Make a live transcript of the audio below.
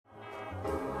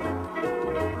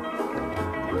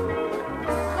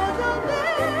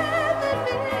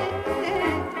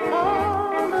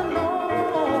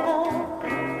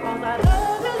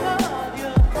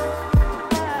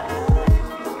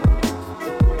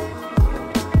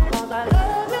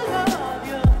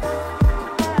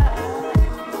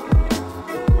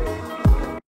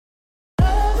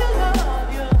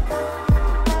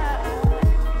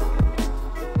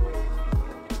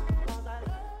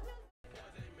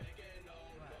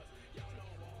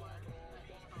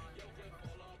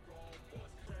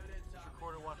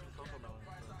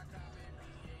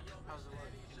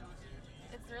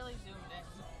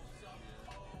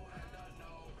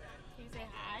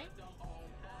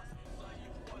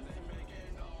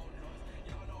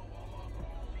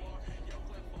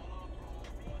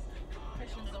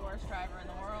driver in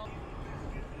the world.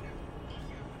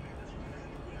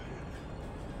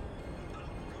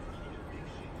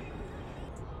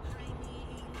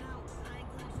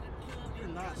 You're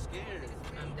not scared.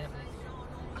 I'm definitely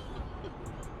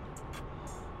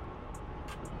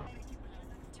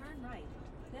Turn right,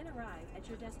 then arrive at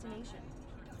your destination.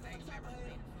 I ain't never played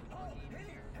a football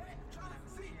game.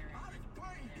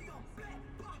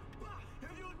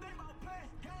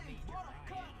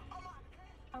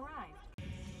 Arrived.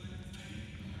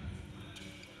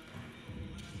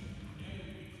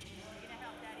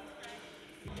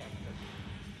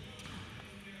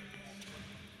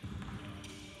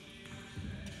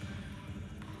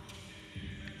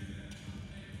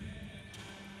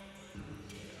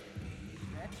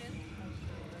 Stretching.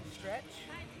 Stretch.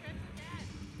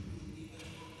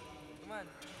 Come on,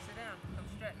 sit down. Come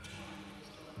stretch.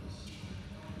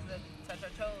 Good. Touch our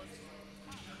toes.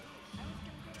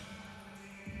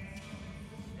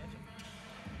 Stretch 'em. Stretch 'em.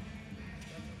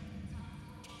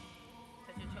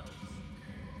 Touch your toes.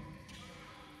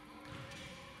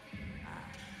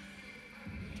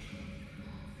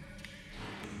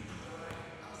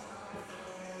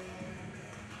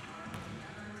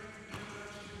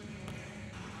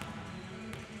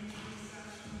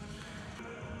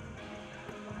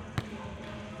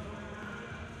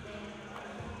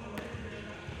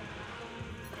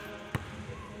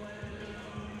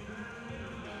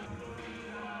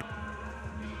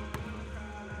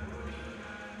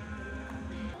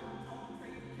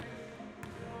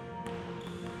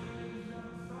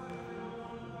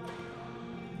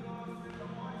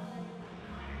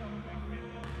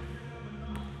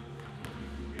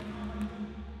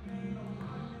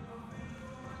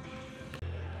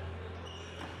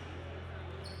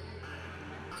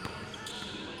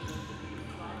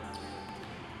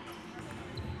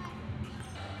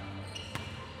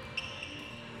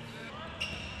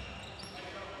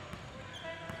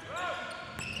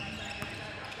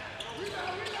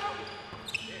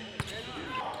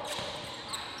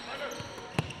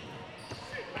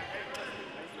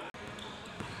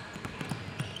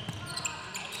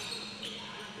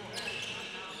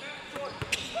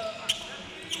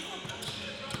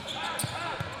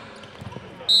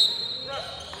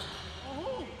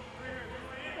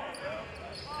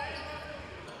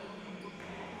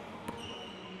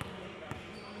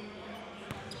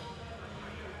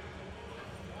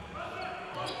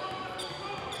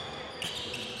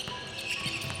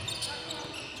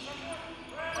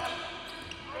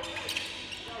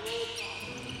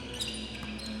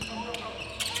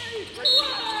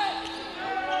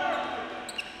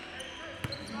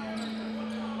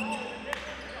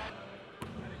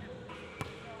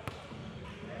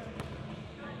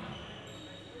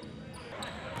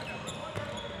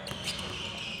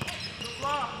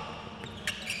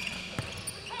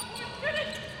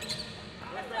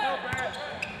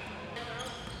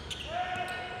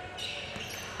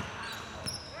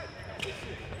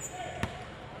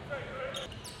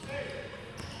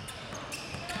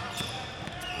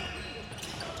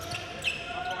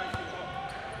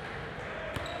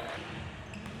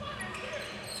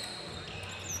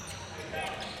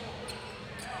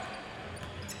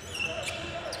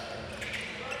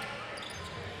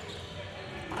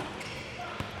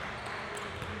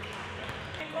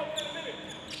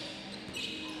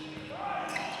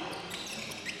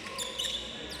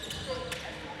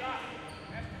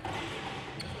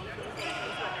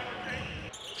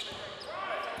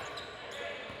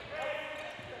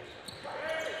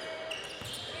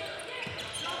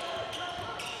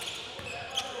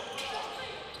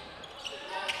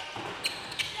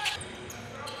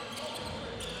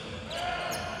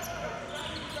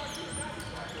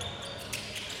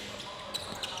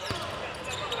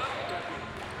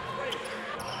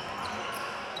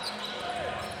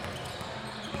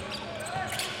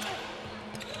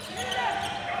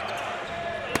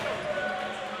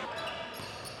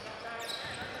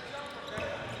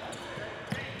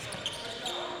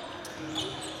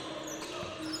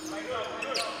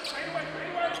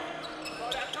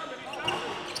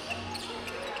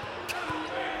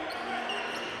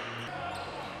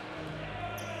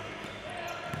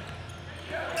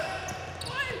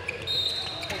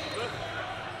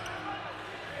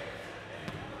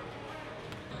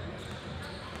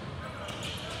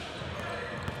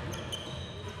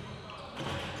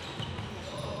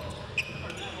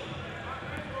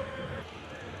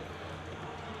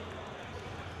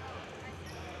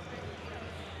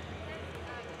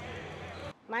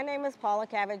 My name is Paula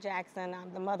Cavett Jackson.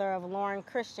 I'm the mother of Loren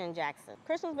Cristian Jackson.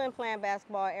 Christian's been playing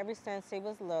basketball ever since he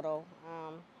was little.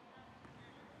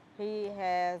 He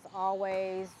has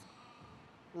always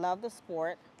loved the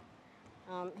sport.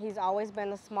 He's always been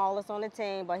the smallest on the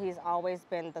team, but he's always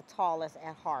been the tallest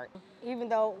at heart. Even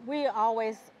though we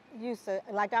always used to,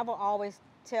 like I would always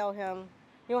tell him,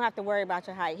 you don't have to worry about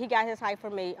your height. He got his height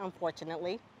from me,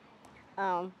 unfortunately.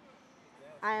 Um,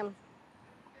 I am,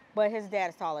 but his dad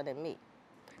is taller than me.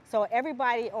 So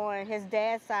everybody on his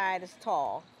dad's side is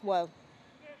tall. Well,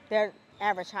 their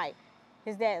average height.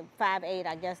 His dad 5'8",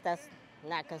 I guess that's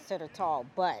not considered tall,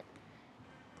 but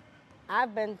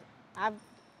I've been, I've,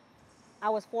 I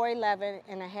was 4'11"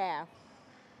 and a half,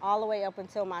 all the way up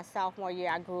until my sophomore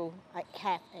year. I grew a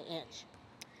half an inch.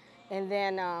 And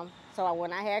then, so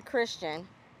when I had Christian,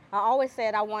 I always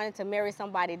said I wanted to marry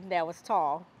somebody that was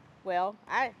tall. Well,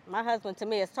 my husband to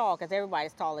me is tall because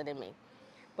everybody's taller than me.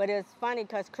 But it's funny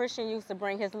because Christian used to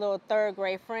bring his little third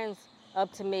grade friends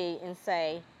up to me and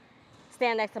say,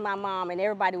 stand next to my mom and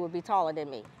everybody would be taller than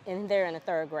me. And they're in the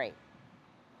third grade.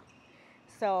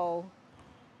 So,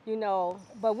 you know,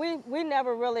 but we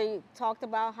never really talked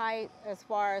about height as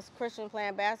far as Christian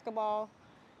playing basketball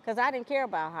because I didn't care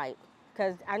about height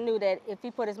because I knew that if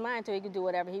he put his mind to it, he could do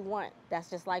whatever he want. That's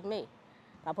just like me.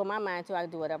 If I put my mind to it, I can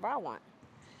do whatever I want.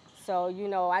 So, you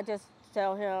know, I just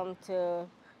tell him to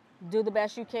do the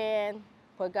best you can,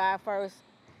 put God first,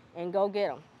 and go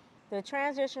get him. The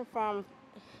transition from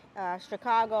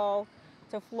Chicago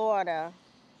to Florida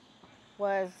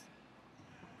was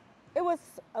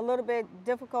a little bit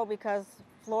difficult because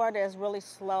Florida is really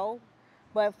slow.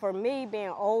 But for me, being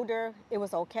older, it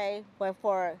was okay. But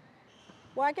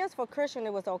I guess for Christian,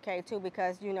 it was okay too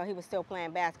because, you know, he was still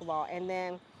playing basketball. And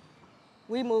then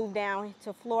we moved down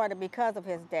to Florida because of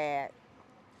his dad.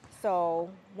 So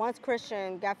once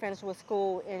Christian got finished with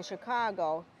school in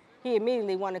Chicago, he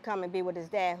immediately wanted to come and be with his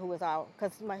dad, who was out,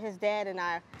 because his dad and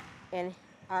I and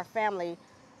our family,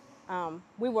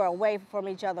 we were away from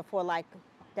each other for like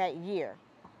that year.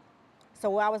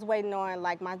 So I was waiting on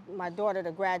like my daughter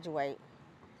to graduate,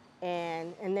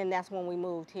 and then that's when we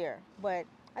moved here. But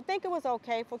I think it was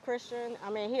okay for Christian. I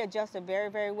mean, he adjusted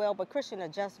very, very well, but Christian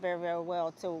adjusts very, very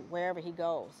well to wherever he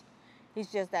goes.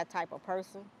 He's just that type of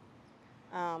person.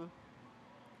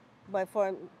 But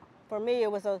for me, it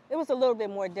was a little bit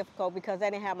more difficult because I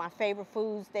didn't have my favorite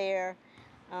foods there.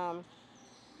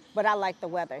 But I like the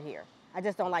weather here. I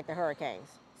just don't like the hurricanes.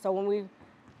 So when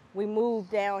we moved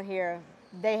down here,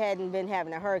 they hadn't been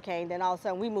having a hurricane. Then all of a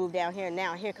sudden we moved down here, and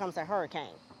now here comes a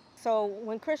hurricane. So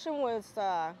when Christian was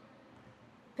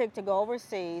picked to go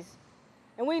overseas,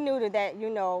 and we knew that, you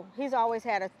know,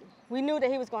 we knew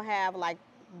that he was going to have like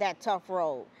that tough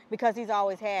road because he's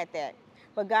always had that.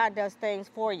 But God does things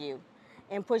for you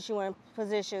and puts you in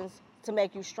positions to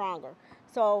make you stronger.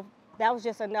 So that was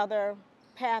just another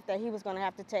path that he was going to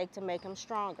have to take to make him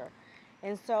stronger.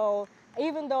 And so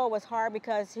even though it was hard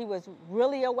because he was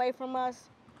really away from us,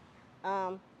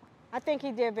 I think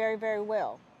he did very, very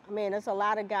well. I mean, there's a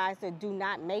lot of guys that do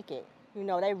not make it. You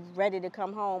know, they're ready to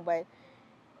come home, but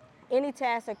any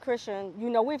task that Christian, you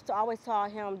know, we've always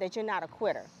taught him that you're not a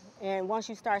quitter. And once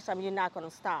you start something, you're not going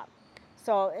to stop.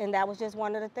 So, and that was just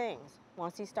one of the things.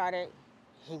 Once he started,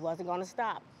 he wasn't going to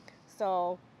stop.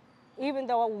 So even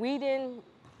though we didn't,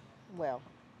 well,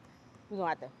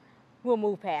 we'll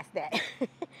move past that.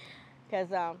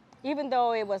 Because even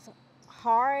though it was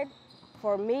hard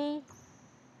for me,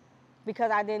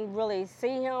 because I didn't really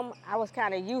see him, I was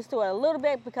kind of used to it a little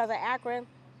bit because of Akron.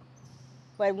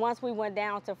 But once we went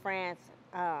down to France,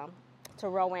 to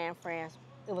Rouen, France,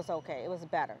 it was okay. It was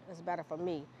better. It was better for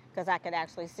me because I could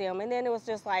actually see him. And then it was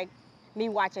just like me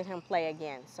watching him play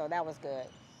again. So that was good.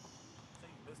 So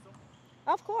you missed him?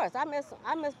 Of course. I miss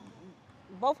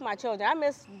both my children. I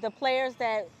miss the players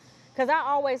because I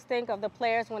always think of the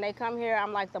players when they come here,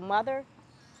 I'm like the mother.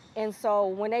 And so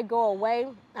when they go away,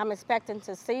 I'm expecting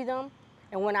to see them.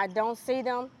 And when I don't see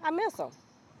them, I miss them.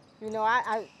 You know,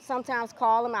 I sometimes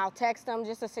call them, I'll text them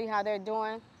just to see how they're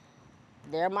doing.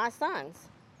 They're my sons.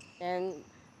 And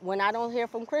when I don't hear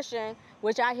from Christian,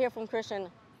 which I hear from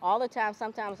Christian all the time,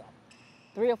 sometimes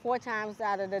 3 or 4 times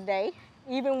out of the day,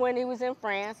 even when he was in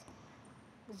France,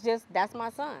 it's just, that's my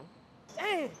son.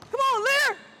 Dang, come on,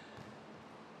 Lear!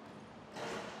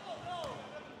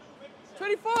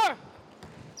 24.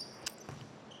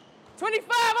 25,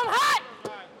 I'm hot!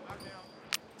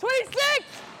 26,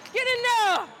 get in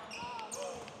there!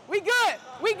 We good,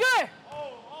 we good!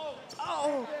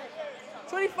 Oh,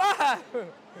 25.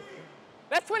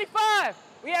 That's 25.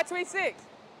 We had 26.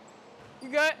 You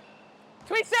good?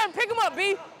 27, pick him up,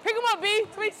 B. Pick him up, B.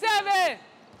 27.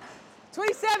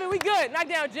 27, we good. Knock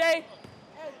down, Jay.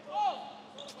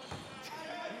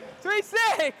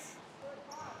 26.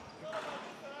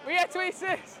 We at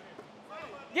 26.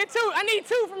 Get 2. I need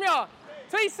 2 from y'all.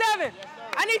 27.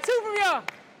 I need 2 from y'all.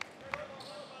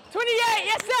 28,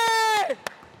 yes sir!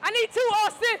 I need 2,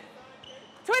 Austin.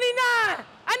 29,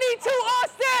 I need 2,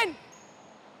 Austin.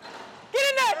 Get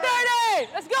in there,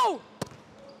 30, let's go.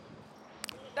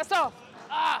 That's all.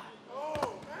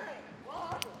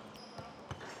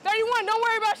 31, don't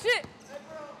worry about shit.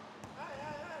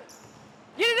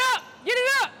 Get it up, get it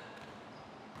up.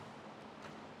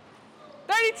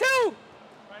 32.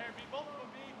 Right here, B. Both of them,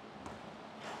 B.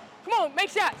 Come on, make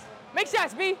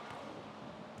shots, B.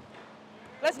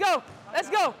 Let's go, let's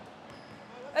go.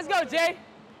 Let's go, Jay.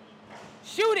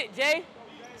 Shoot it, Jay.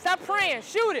 Stop praying,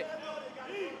 shoot it.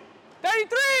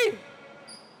 33.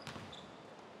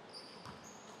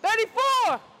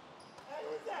 34.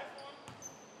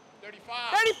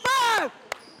 35. 35.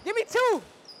 Give me 2.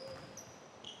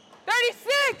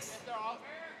 36.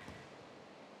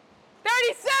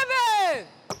 37.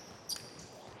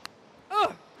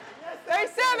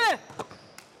 37.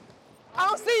 I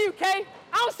don't see you, K.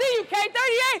 I don't see you, K.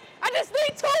 38. I just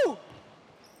need 2.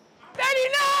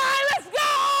 39. Let's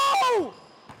go.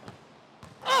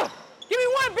 Give me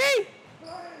 1, B.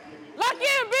 Lock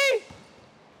in, B.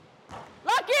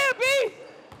 Lock in, B.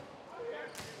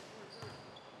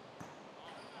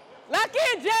 Lock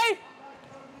in, Jay.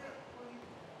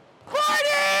 40.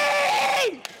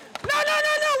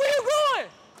 No. Where you going?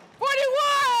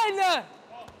 41.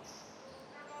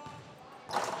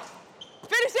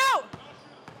 Finish out.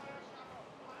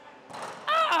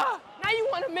 Now you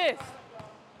want to miss.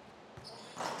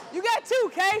 You got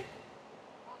 2, K.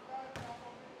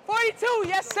 42,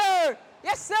 yes sir.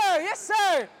 Yes sir, yes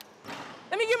sir.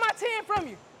 Let me get my 10 from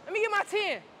you. Let me get my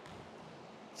 10.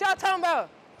 What y'all talking about?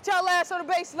 Y'all last on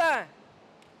the baseline.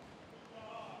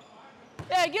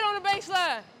 Yeah, get on the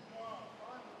baseline.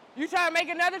 You trying to make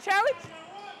another challenge?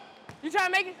 You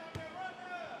trying to make it?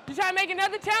 You trying to make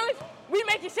another challenge? We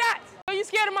making shots. So you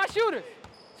scared of my shooters?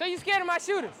 You scared of my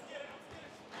shooters?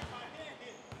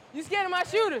 You scared of my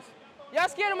shooters? Y'all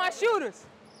scared of my shooters?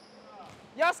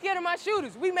 Y'all scared of my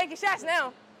shooters? We making shots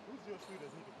now. Who's your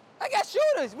shooters? I got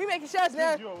shooters. We making shots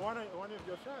now. Who's one of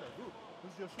your shooters?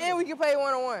 Who's your shooter? And we can play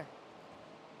one-on-one.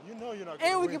 You know you're not going to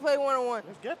And we win. can play one-on-one.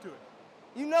 Let's get to it.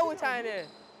 You know what time it is.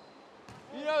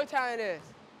 You know what time it is.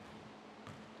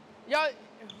 Y'all,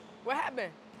 what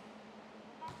happened?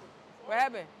 What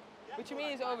happened? What you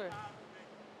mean it's over?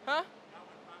 Huh?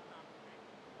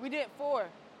 We did 4.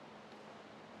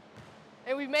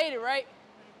 And we made it, right?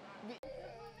 Look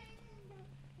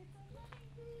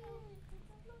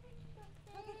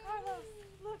at Carlos.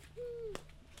 Look.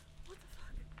 What the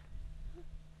fuck?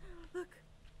 Look.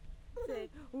 Say,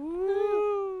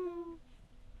 ooh.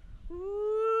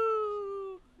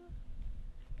 Ooh.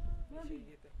 Make sure you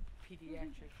get the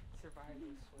pediatric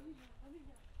survival swim.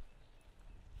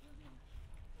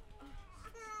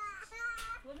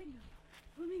 Flamingo.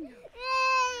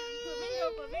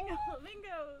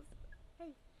 Flamingos.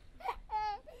 Hey.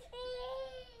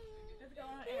 Let's go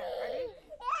on air. Ready?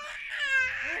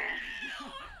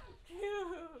 2,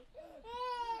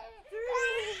 3.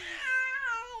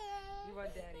 You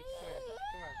want Daddy swim.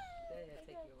 Come on. Daddy will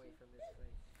take you away from this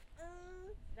place.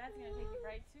 Dad's gonna take you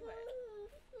right to it.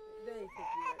 Daddy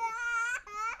take you away.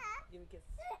 Give me a kiss.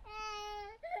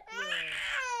 Yeah.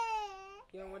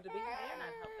 You don't want to be? You're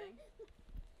not helping.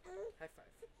 High 5.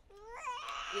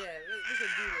 Yeah, we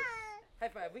can do this. High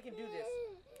 5, we can do this.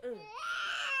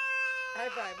 High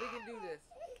 5, we can do this.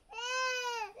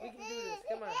 We can do this,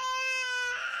 come on.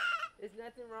 There's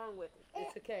nothing wrong with it.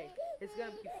 It's okay. It's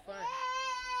gonna be fun.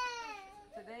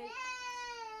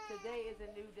 Today is a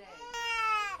new day.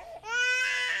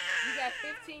 You got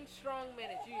 15 strong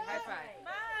minutes. You high 5.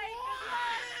 Bye.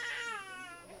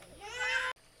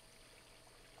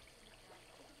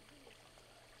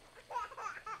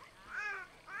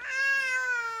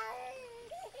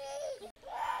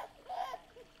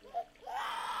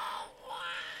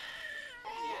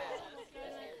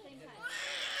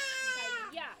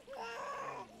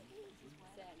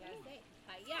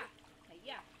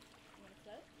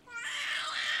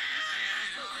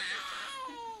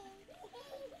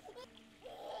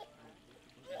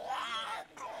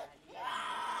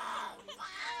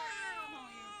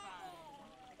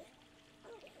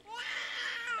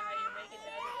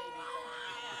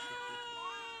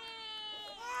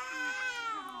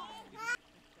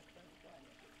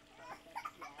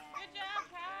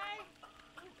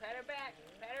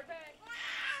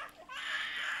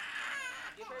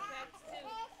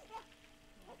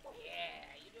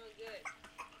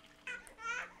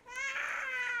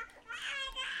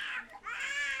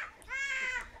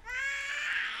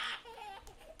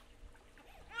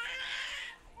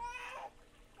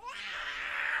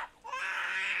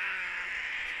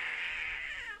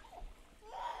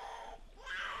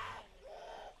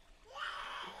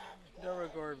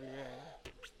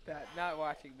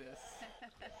 watching this.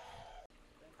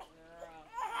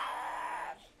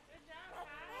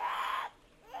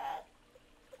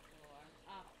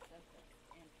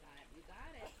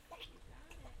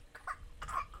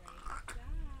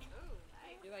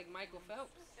 You're like Michael Phelps.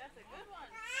 That's a good one.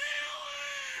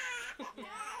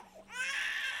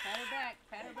 Pat her back,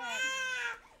 pat her back.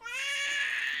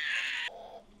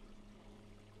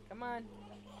 Come on.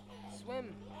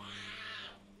 Swim.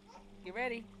 Get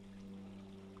ready.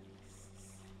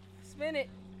 Spin it.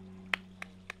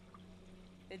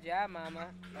 Good job,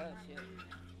 Mama. Oh, shit.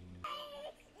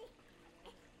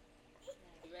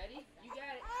 You ready? You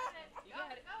got it. You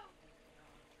got it.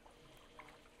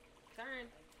 Turn.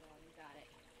 You got it.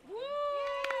 Woo!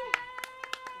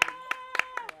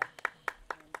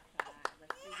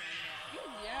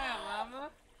 Good job, Mama.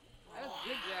 That was a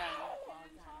good job.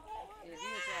 Yeah, you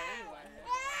was right anyway.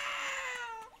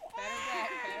 Pat her back,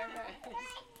 pat her back. Good.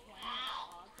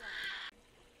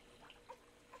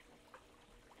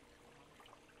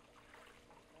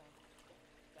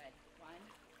 1,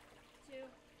 2,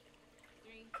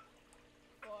 3,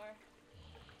 4,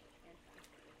 and 5.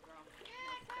 Good girl.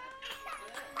 Nice job.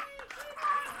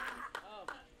 Oh,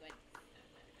 good.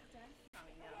 Done?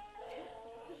 Probably no.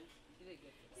 She did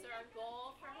good. So our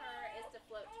goal for her is to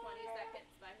float 20 seconds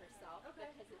by herself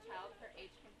because a child her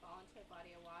age can fall into a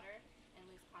body of water and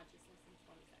lose consciousness in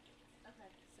 20 seconds. Okay.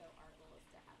 So our goal is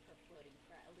to have her floating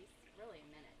for at least really a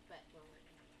minute, but we're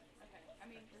working on 20 seconds. Okay. I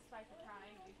mean, despite the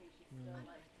crying, do you think she's still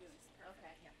like doing perfect?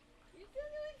 Okay. Yeah. You're still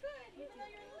doing good, even though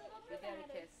you're a little Good daddy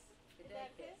dramatic. kiss. Good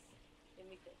daddy kiss. Give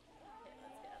me kiss. Okay,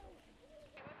 let's get out of the way.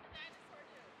 What's the dinosaur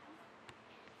do?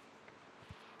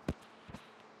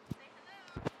 Say hello.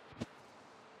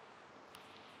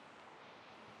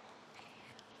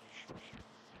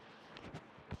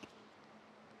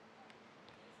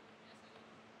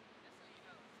 Just so you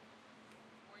know,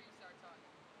 before you start talking,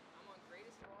 I'm on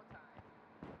greatest of all time.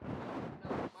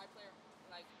 No, my player,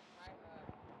 like, my,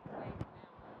 play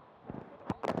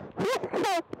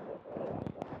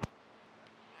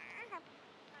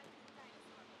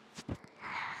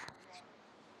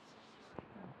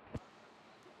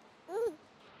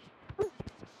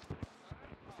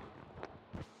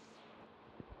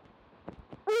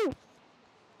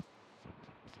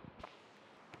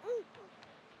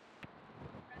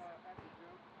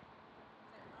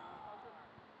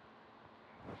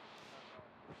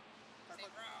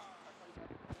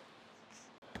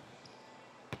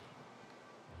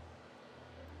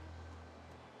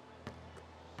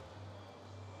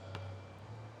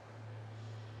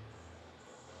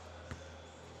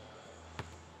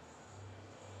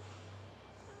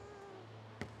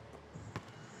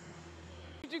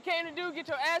What you came to do, get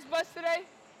your ass bust today?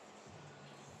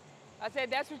 I said,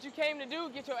 that's what you came to do,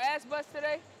 get your ass bust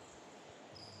today?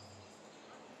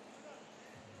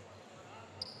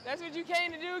 That's what you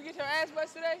came to do, get your ass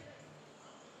bust today?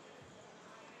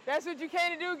 That's what you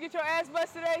came to do, get your ass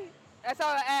bust today? That's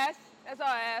all I asked. That's all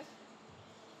I asked.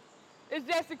 It's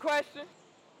just a question.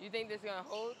 You think this is gonna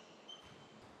hold?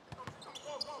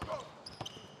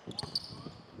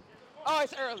 Oh,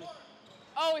 it's early.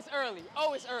 Oh, it's early.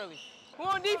 Oh, it's early. Who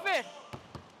on defense?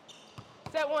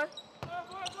 Set one.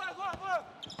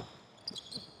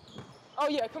 Oh,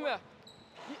 yeah, come here.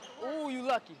 Ooh, you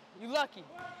lucky. You lucky.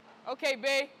 Okay,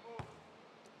 babe.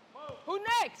 Who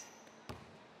next?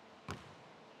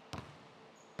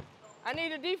 I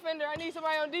need a defender. I need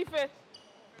somebody on defense.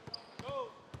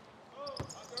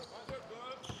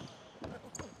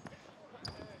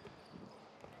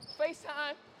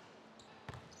 FaceTime.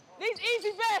 These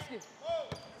easy baskets.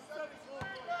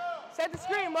 Set the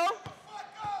screen, Mo.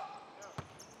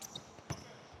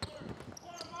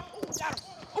 Ooh, got him.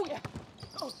 Oh, yeah.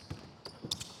 Oh.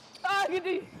 Ah, get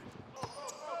these.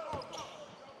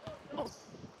 Oh.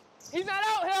 He's not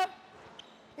out here.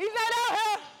 He's not out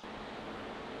here.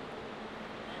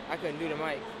 I couldn't do the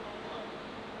mic.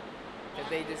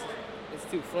 Cause it's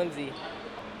too flimsy.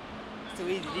 It's too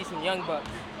easy. These some young bucks.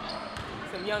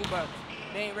 Some young bucks.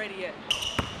 They ain't ready yet.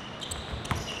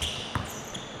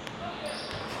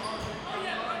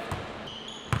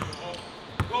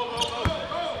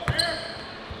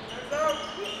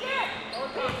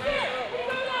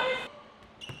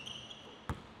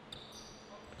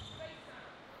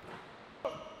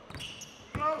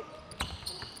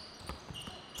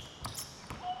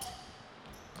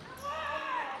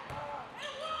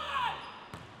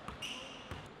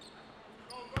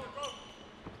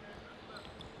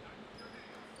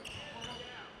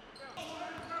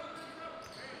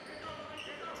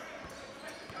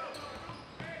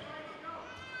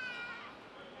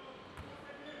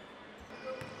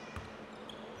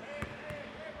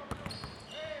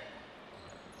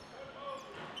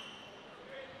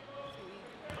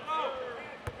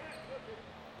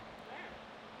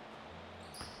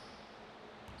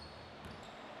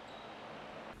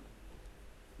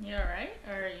 You alright?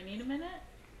 Or you need a minute?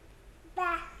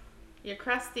 You're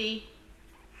crusty.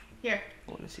 Here,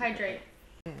 hydrate.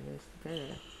 Yeah, that's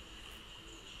good.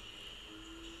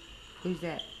 Who's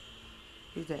that?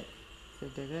 Who's that? Is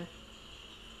that Dada?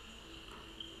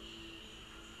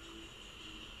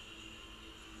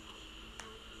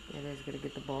 Yeah, that's gonna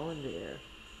get the ball in there.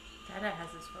 Dada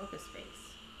has his focus face.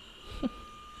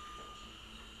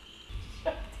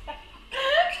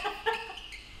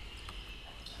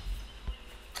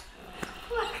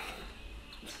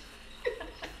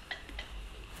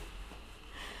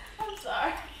 I'm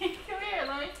sorry. Come here,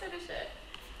 let me finish it.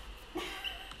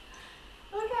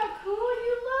 Look how cool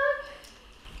you look.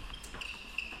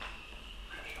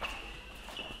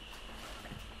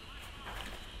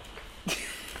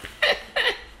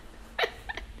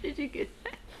 Did you get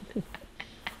that?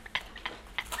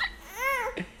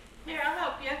 Here, I'll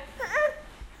help you.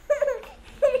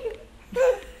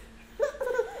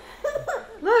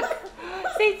 Look!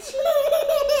 Say cheese!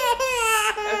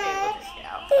 Okay, we'll just get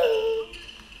out.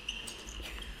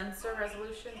 Sensor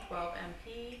resolution 12 MP.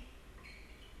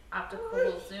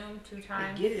 Optical zoom 2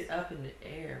 times. Get it up in the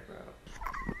air, bro.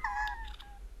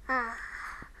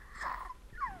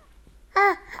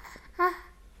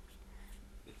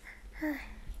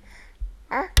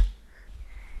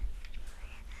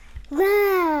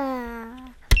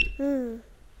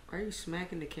 Why are you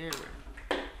smacking the camera?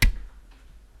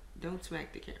 Don't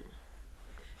smack the camera.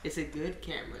 It's a good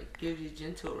camera. It gives you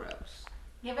gentle rubs.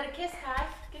 Give it a kiss, Kai.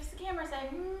 Give us the camera. Say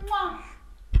mwah.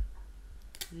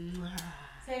 Mwah.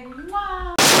 Say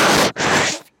mwah.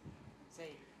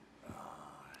 Say,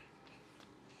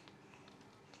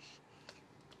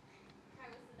 Kai,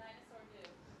 what's the dinosaur do?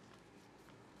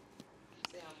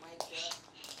 say I'm mic'd up.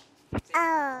 Say,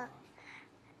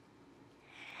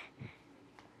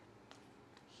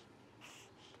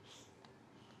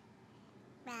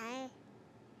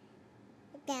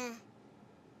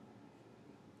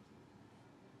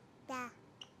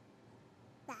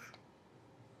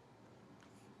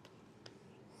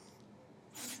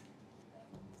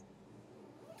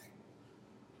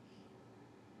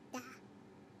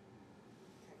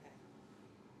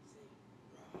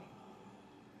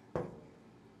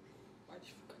 why'd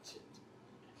you forget shit?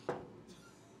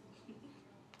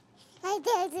 Kai,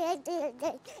 can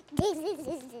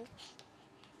you jump?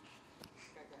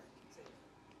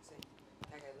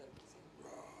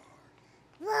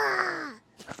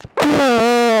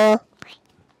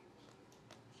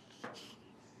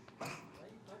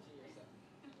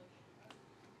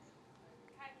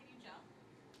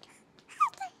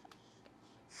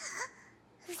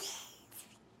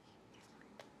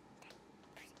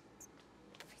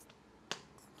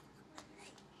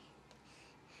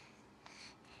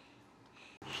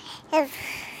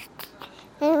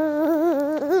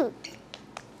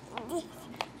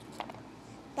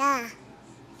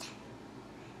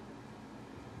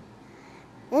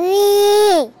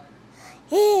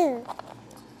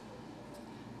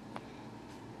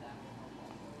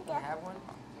 Can I have one?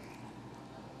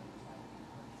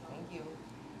 Thank you.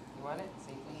 You want it?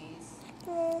 Say please.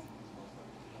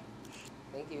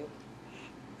 Thank you.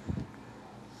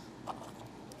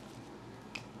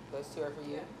 Those two are for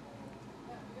you.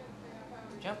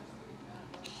 Jump.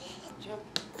 Jump.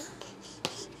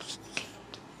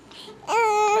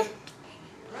 Oh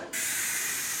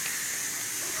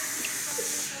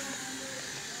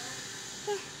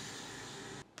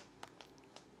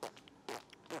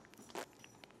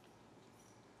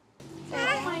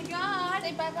my god.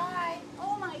 Say bye-bye.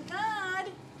 Oh my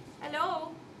god.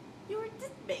 Hello. You were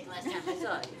this big last time I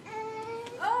saw you.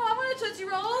 Oh, I want a Tootsie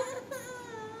Roll.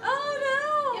 Oh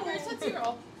no. Give her a Tootsie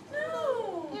Roll.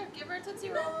 No. Here, give her a Tootsie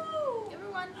Roll. No. Give her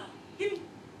one. Give me.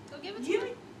 Go give it to Give her.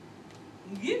 me.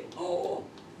 Give. Oh,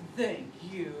 thank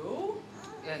you.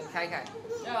 Yeah, Kai Kai.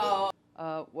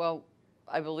 Oh. Well,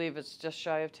 I believe it's just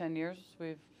shy of 10 years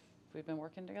we've been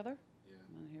working together. Yeah.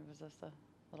 And he was just a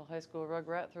little high school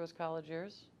rugrat through his college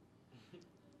years.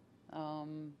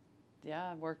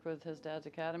 Yeah, I worked with his dad's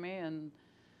academy and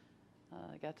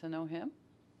got to know him.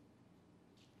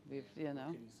 We've, you know.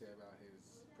 What can you say about his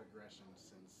progression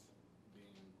since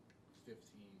being 15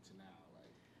 to now?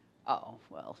 Like, Oh,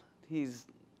 well, he's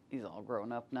all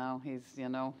grown up now. He's, you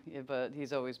know, but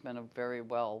he's always been a very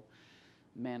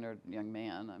well-mannered young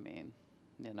man. I mean,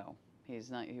 you know, he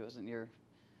wasn't your,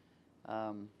 he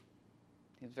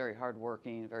was very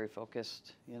hardworking, very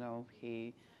focused, you know.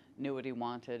 He knew what he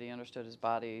wanted. He understood his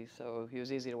body, so he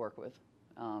was easy to work with.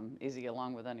 Easy to get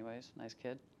along with anyways. Nice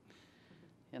kid,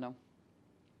 you know.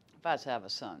 If I was to have a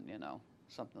son, you know,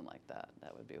 something like that,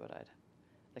 that would be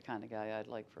the kind of guy I'd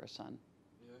like for a son.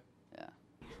 yeah. Yeah.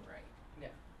 You're right.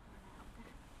 Yeah.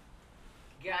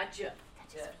 Gotcha.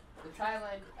 Yeah. The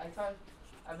Thailand,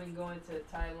 I've been going to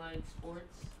Thailand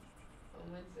Sports on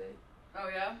Wednesday. Oh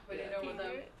yeah? What do you Yeah. know with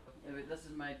them? This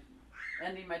is my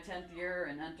ending my 10th year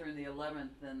and entering the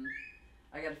 11th, and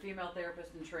I got a female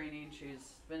therapist in training.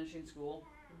 She's finishing school.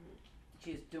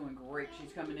 She's doing great.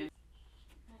 She's coming in. At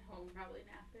home, probably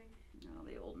napping. Oh,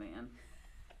 the old man.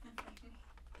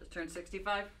 Just turned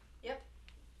 65. Yep.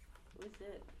 What's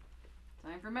that?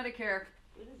 Time for Medicare.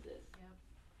 What is this? Yep.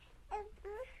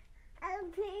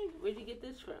 Where'd you get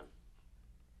this from?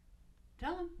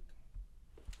 Tell him.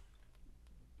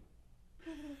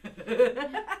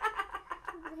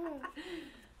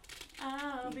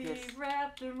 I'll be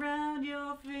wrapped around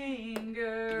your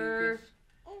finger.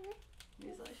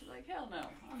 She's like, hell no,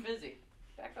 I'm busy.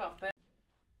 Back off, back.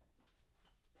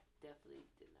 Definitely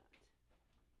did not.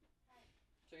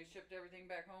 So you shipped everything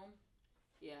back home?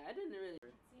 Yeah, I didn't really.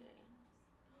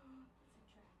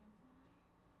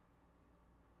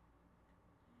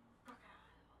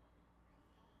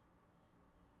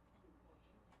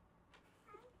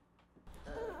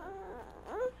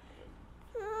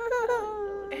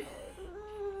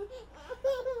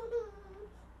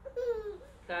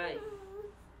 Kai.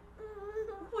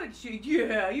 What'd she?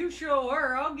 Yeah, you show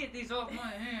her. I'll get these off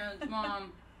my hands,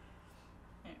 Mom.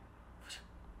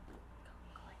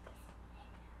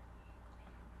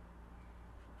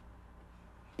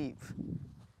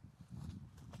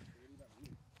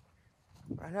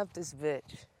 Run up this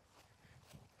bitch.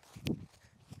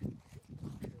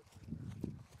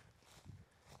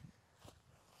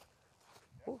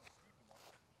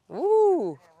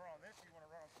 Woo!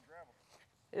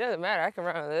 It doesn't matter, I can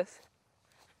run on this.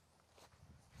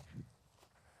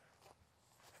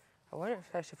 I wonder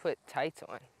if I should put tights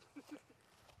on.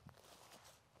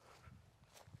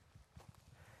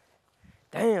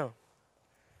 Damn.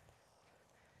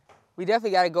 We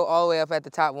definitely got to go all the way up at the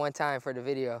top one time for the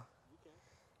video.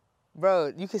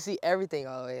 Bro, you can see everything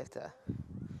all the way up there.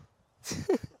 It's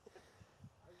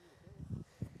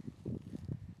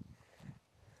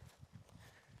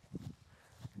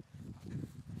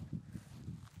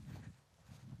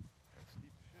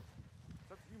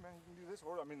up to you, man. You can do this,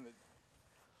 or I mean,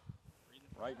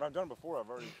 right? I've done it before. I've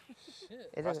already.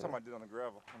 Shit. Last time I did on the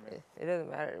gravel. I mean, it doesn't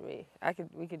matter to me.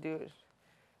 We could do it.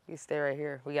 We can stay right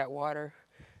here. We got water.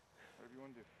 whatever you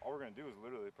want to do. All we're gonna do is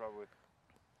literally probably.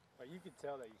 Like you can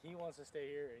tell that he wants to stay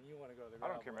here and you want to go to the I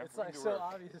gravel. don't care, man. It's like so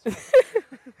obvious.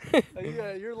 Like,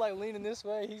 you're like leaning this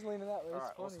way, he's leaning that way. All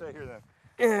right, It's we'll funny. stay here then.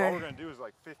 All we're gonna do is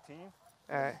like 15.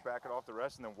 All right. Just back it off the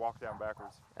rest and then walk down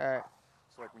backwards. All right.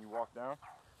 So like when you walk down,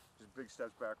 just big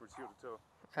steps backwards, heel to toe.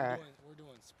 All right. We're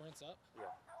doing sprints up. Yeah.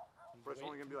 But it's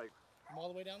only gonna be like. From all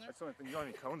the way down there. That's the only thing. You don't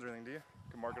have any cones or anything, do you?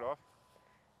 You can mark it off.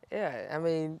 Yeah, I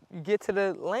mean, you get to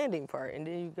the landing part and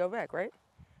then you go back, right?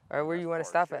 Or where you want to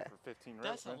stop at? For 15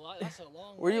 reps, man. That's a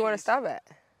long Where do you want to stop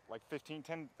at? Like 15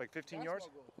 yards?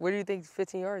 Where do you think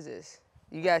 15 yards is?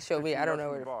 You guys show me. I don't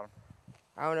know where.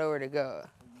 I don't know where to go.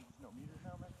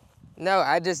 No,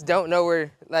 I just don't know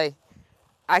where. Like,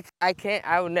 I can't.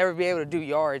 I would never be able to do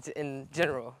yards in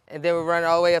general. And then we run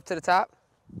all the way up to the top.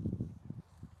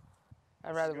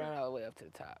 I'd rather run all the way up to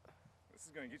the top. This is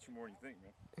gonna get you more than you think,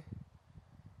 man.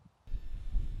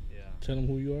 Yeah. Tell them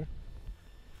who you are.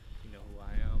 You know who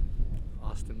I am.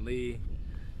 Austin Lee.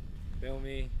 Feel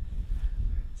me?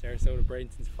 Sarasota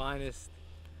Bradenton's finest.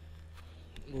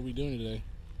 What are we doing today?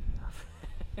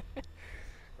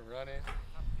 We're running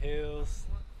hills.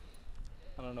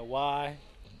 I don't know why.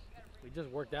 We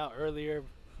just worked out earlier.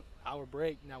 Hour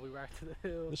break. Now we're back to the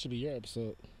hills. This should be your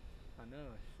episode. I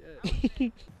know.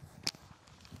 Shit.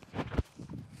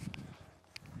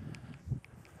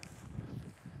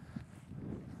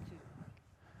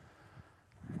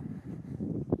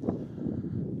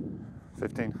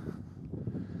 15.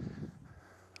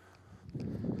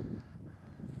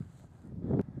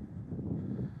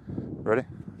 Ready,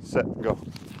 set, go.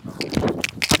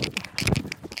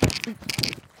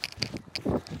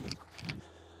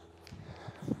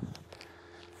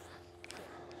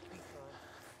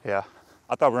 Yeah,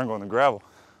 I thought we were gonna go in the gravel.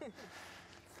 I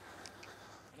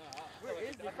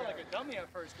felt like a dummy at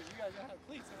first because you guys don't have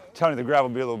cleats. Telling you the gravel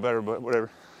will be a little better, but whatever.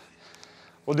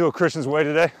 We'll do it Christian's way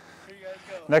today. Here you guys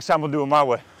go. Next time we'll do it my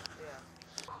way. Yeah.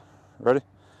 Ready,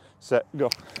 set, go.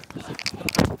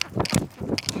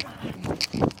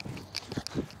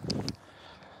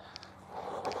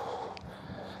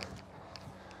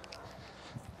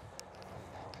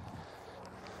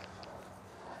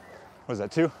 What is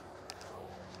that, 2?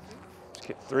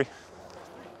 Okay, 3.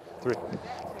 3.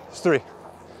 It's 3.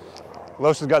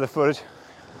 Lotion's got the footage.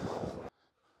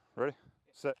 Ready,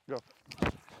 set, go.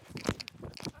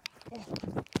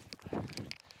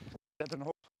 That didn't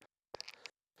hold.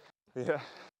 Yeah.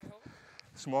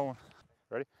 Small one.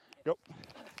 Ready? Go.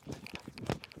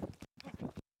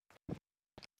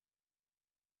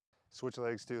 Switch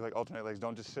legs too, like alternate legs.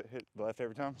 Don't just hit the left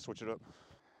every time. Switch it up.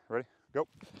 Ready? Go.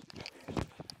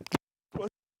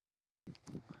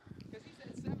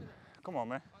 Come on,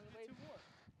 man.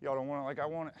 Y'all don't want it like I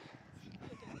want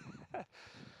it.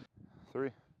 3,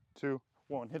 2,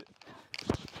 1, hit it.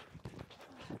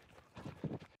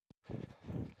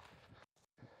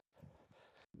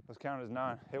 Let's count it as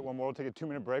 9. Hit one more, we'll take a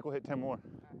 2-minute break, we'll hit 10 more.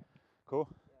 Cool?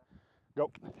 Go.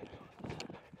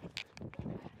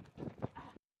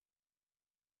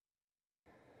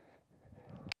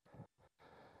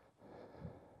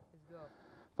 Let's go.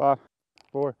 5,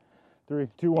 4, 3,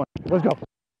 2, 1. Let's go.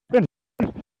 Finish.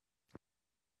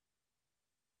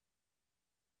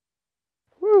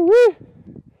 Woo-wee.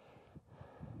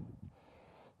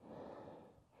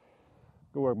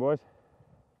 Good work, boys.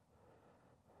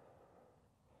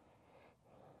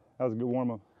 That was a good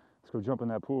warm-up. Let's go jump in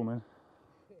that pool, man.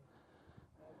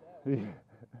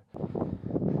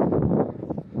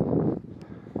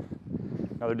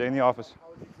 Another day in the office.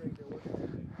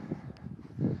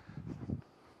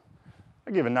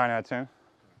 I give it a 9 out of 10.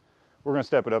 We're gonna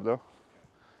step it up though.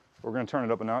 We're gonna turn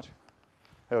it up a notch.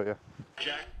 Hell yeah.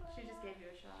 Jack. She just gave you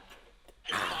a shot.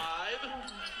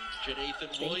 5. Jonathan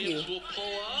Williams will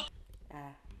pull up.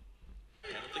 Ah. I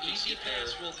don't think easy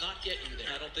pass will not get you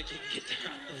there. I don't think he can get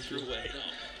there on the throughway. No.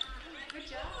 Good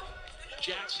job.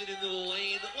 Jackson into the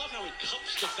lane. I love how he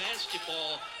cups the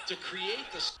basketball to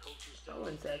create the. I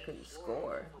wouldn't say I couldn't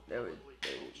score.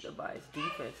 The biased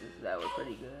defenses that were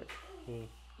pretty good.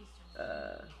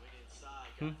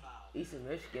 Eastern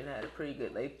Michigan had a pretty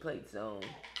good late plate zone,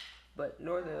 but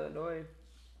Northern Illinois,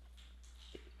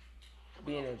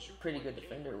 being a pretty good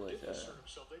defender, was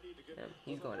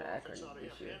he's going to Akron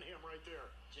this year.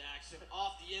 Jackson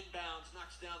off the inbounds,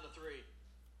 knocks down the 3.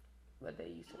 But they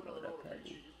used to load up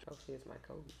heavy. Oh, here's my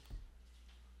Kobe.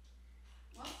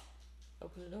 What?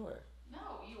 Open the door.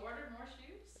 No, you ordered more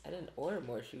shoes? I didn't order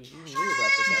more shoes. You knew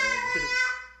about this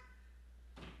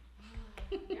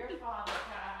already. Your father,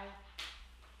 Kai.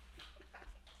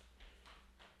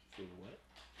 See what?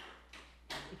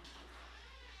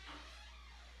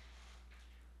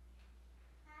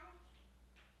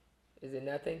 Is it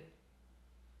nothing?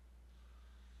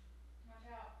 Watch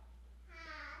out.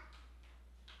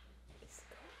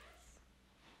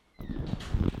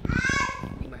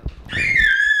 You might.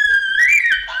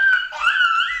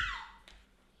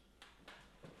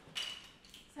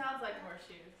 Sounds like more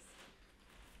shoes.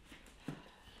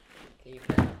 Can you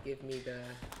kind of give me the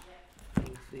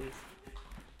things, please?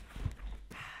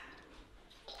 I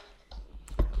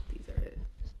hope these are it.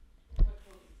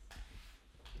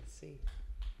 Let's see.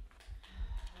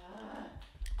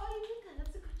 Oh, you did that. That's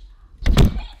a good job.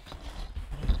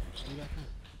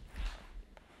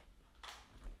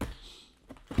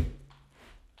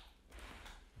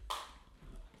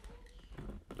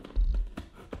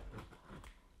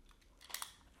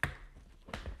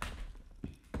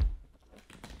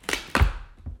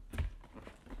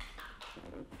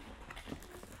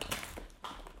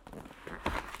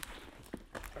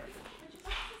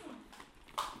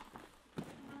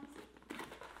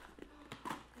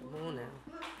 Come on now.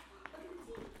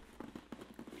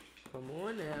 Come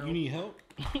on now. You need help?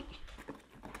 Oh,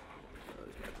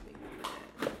 it's about to make me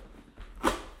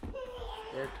mad.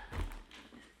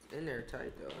 It's in there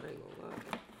tight though, I ain't gonna lie.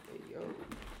 Hey yo.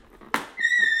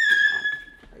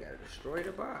 I gotta destroy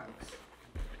the box.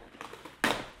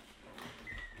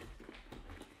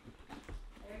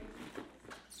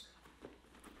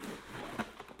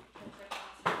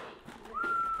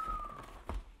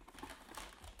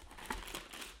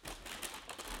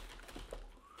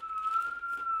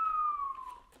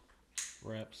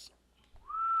 Reps.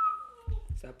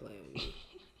 Stop playing with me.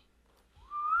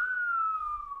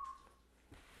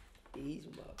 These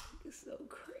motherfuckers so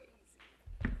crazy.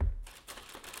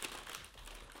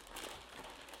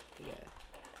 Yeah,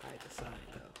 hide the sign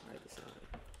though. Hide the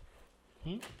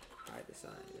sign. Hide the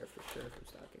sign. They're for sure from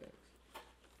StockX.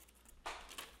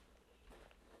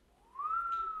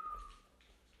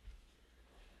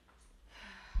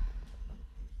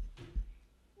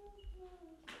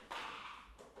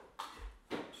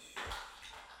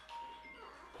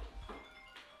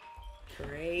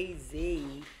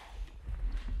 Crazy.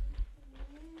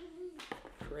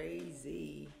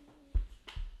 Crazy.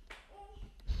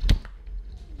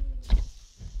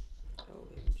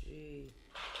 OMG.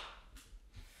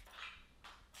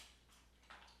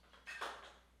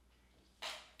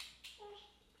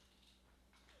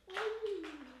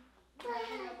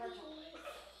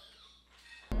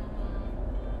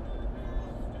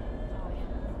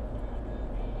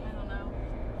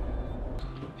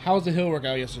 How was the hill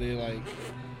workout yesterday? Like,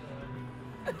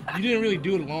 you didn't really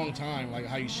do it a long time, like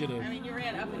how you should have. I mean, you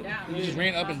ran up and down. You just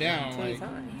ran up and down, 20 like.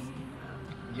 times.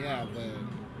 Yeah, but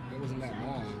it wasn't that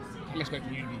long. I'm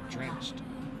expecting you to be drenched.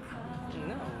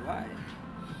 No, why?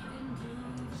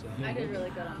 I did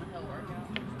really good on the hill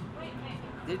workout.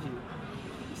 Did you?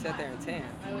 You sat there and tan.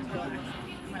 I was relaxing.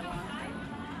 My lawn.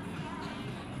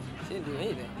 She didn't do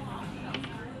anything.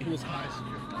 It was hot.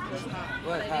 It was hot.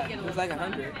 What? But I Hot? did get a It was little like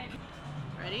sun. 100.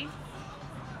 Ready?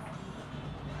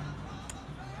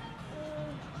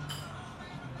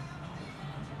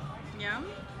 Yum.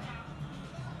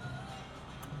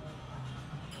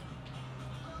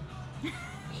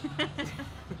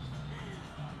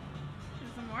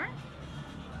 Some more?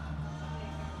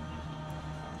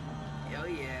 Oh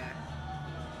yeah.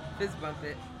 Fist bump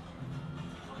it.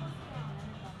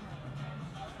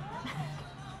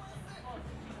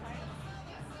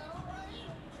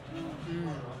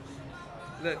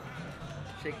 Look.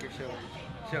 Shake your shoulders.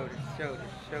 Shoulders,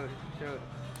 shoulders, shoulders, shoulders.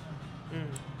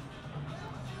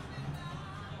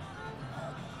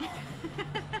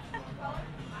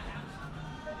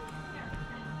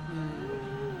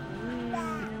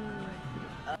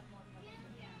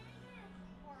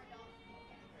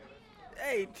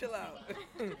 Hey, chill out.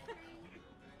 Look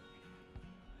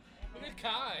at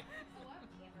Kai.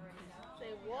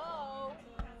 Say whoa.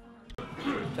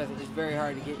 Trust me, it's very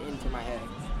hard to get into my head.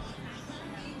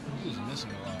 He was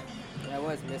missing a lot. Yeah, I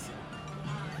was missing.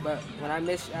 But when I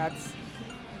miss shots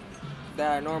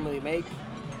that I normally make,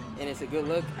 and it's a good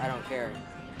look, I don't care.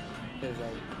 Cause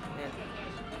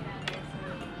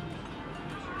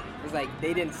it's like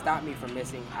they didn't stop me from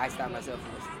missing. I stopped myself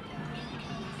from missing.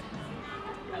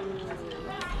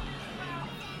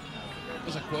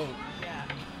 There's a quote. Yeah.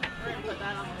 We're gonna put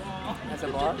that on the wall. That's a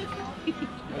bar?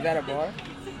 Was that a bar?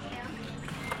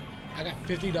 I got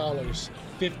 $50.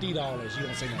 $50. You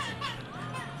don't say nothing.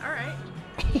 All right.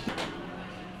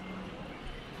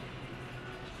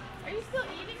 Are you still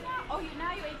eating now? Oh,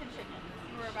 now you ate the chicken.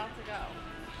 You were about to go.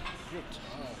 You're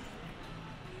tough.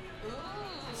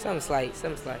 Ooh. Some slight.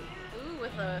 Ooh,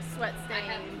 with a sweat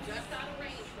stain. Just out of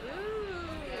range. Ooh.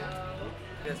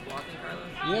 Just walking, Carlos?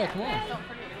 Yeah, come on. Don't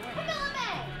forget your lunch.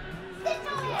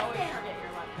 You always forget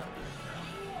your lunch.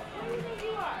 Who do you think you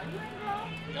are? You ain't girl.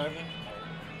 You got everything?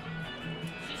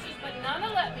 She's banana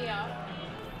let me out.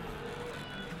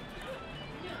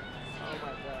 Oh my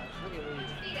gosh, look at me.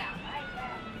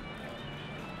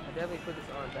 I definitely put this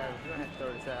on backwards. You're gonna have to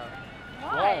throw this out.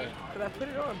 Why? Because I put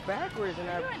it on backwards and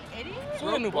You're an idiot? So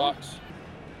we're in a new box.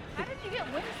 How did you get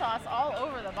wing sauce all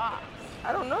over the box?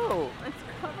 I don't know. It's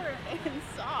covered in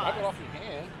sauce. Wipe it off your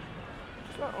hand.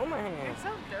 It's not on my hand. You're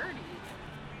so dirty.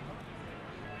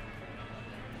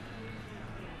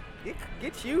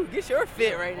 Get your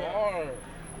fit right now.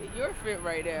 Get your fit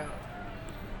right now.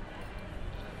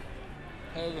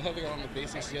 Having on the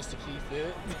basics just to keep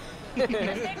fit. Just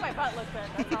make my butt look good.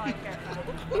 That's all I care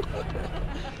about.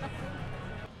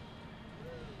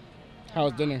 How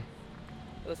was dinner?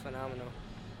 It was phenomenal.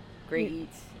 Great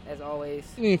eats, as always.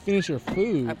 You didn't finish your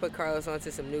food. I put Carlos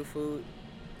onto some new food.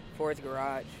 Ford's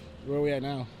Garage. Where are we at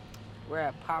now? We're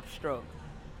at Pop Stroke,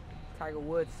 Tiger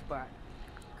Woods spot.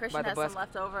 Christian has some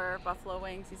leftover buffalo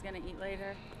wings he's going to eat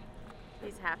later.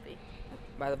 He's happy.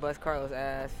 By the bus, Carlos'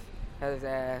 ass, Heather's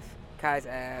ass, Kai's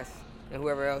ass, and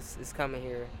whoever else is coming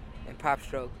here, and Pop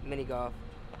Stroke mini golf,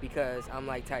 because I'm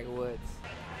like Tiger Woods.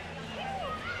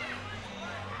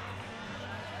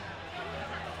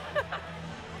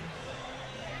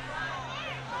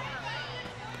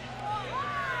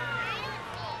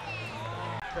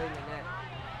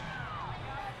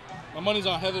 My money's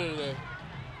on Heather today.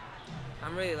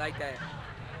 I'm really like that.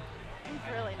 He's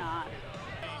really not.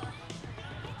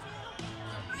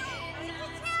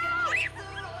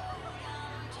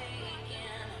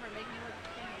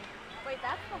 Wait,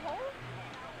 that's the hole?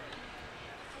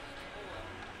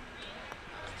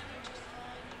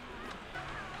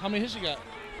 How many hits you got?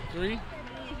 3?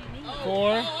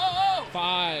 4?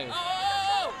 5.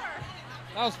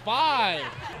 That was 5.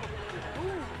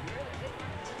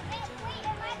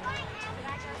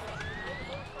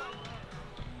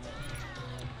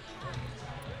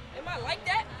 Am I like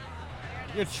that?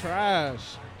 You're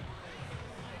trash.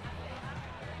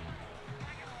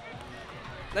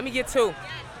 Let me get 2.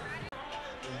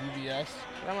 VVS.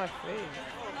 Not my face.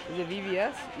 Is it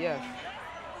VVS? Yes.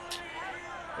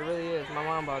 It really is. My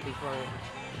mom bought these for me.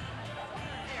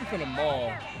 You're from the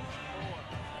mall.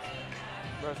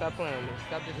 Bro, stop playing with me.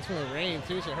 Stop this. It's from the rain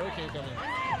too. It's a hurricane coming.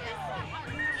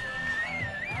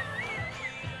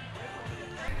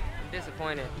 I'm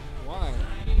disappointed. Why?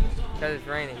 Because it's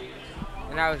raining.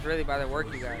 And I was really about to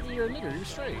work you guys. You're a nigger. You're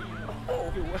straight. Yes,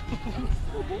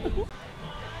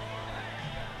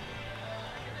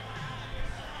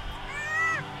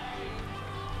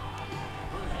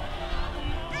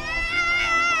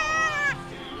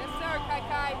 sir, Kai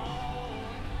Kai.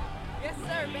 Yes,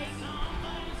 sir, baby.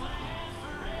 Oh,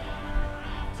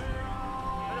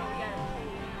 no, we got it.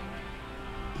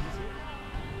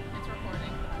 It's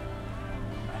recording.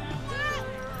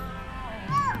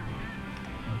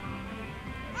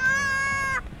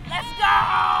 Let's go!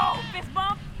 Fist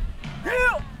bump.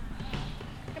 Yeah.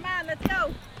 Come on, let's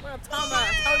go. What I'm talking about?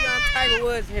 I told you I'm Tiger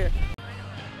Woods here.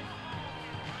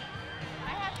 I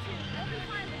have to. Let me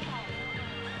find the call.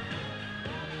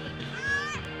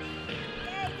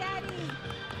 Hey, Daddy.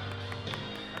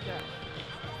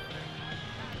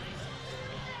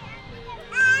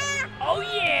 Oh,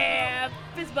 yeah.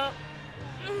 Fist bump.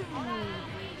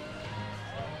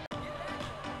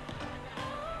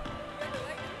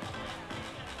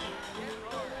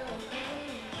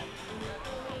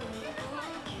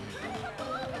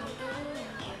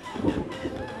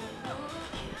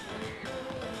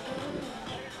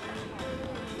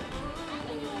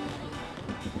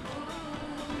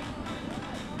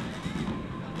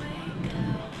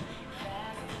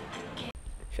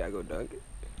 Should I go dunk it?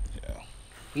 Yeah.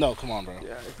 No, come on, bro.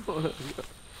 Yeah.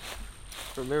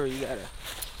 Remember, you gotta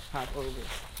hop over.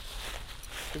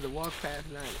 Cause the walk path,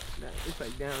 it's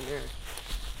like down there.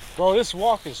 Bro, this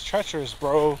walk is treacherous,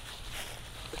 bro.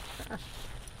 You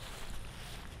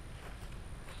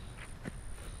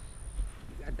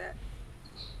got that?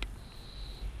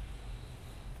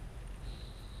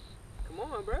 Come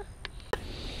on, bro.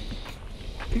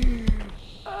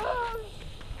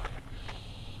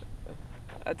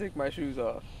 I took my shoes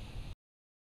off.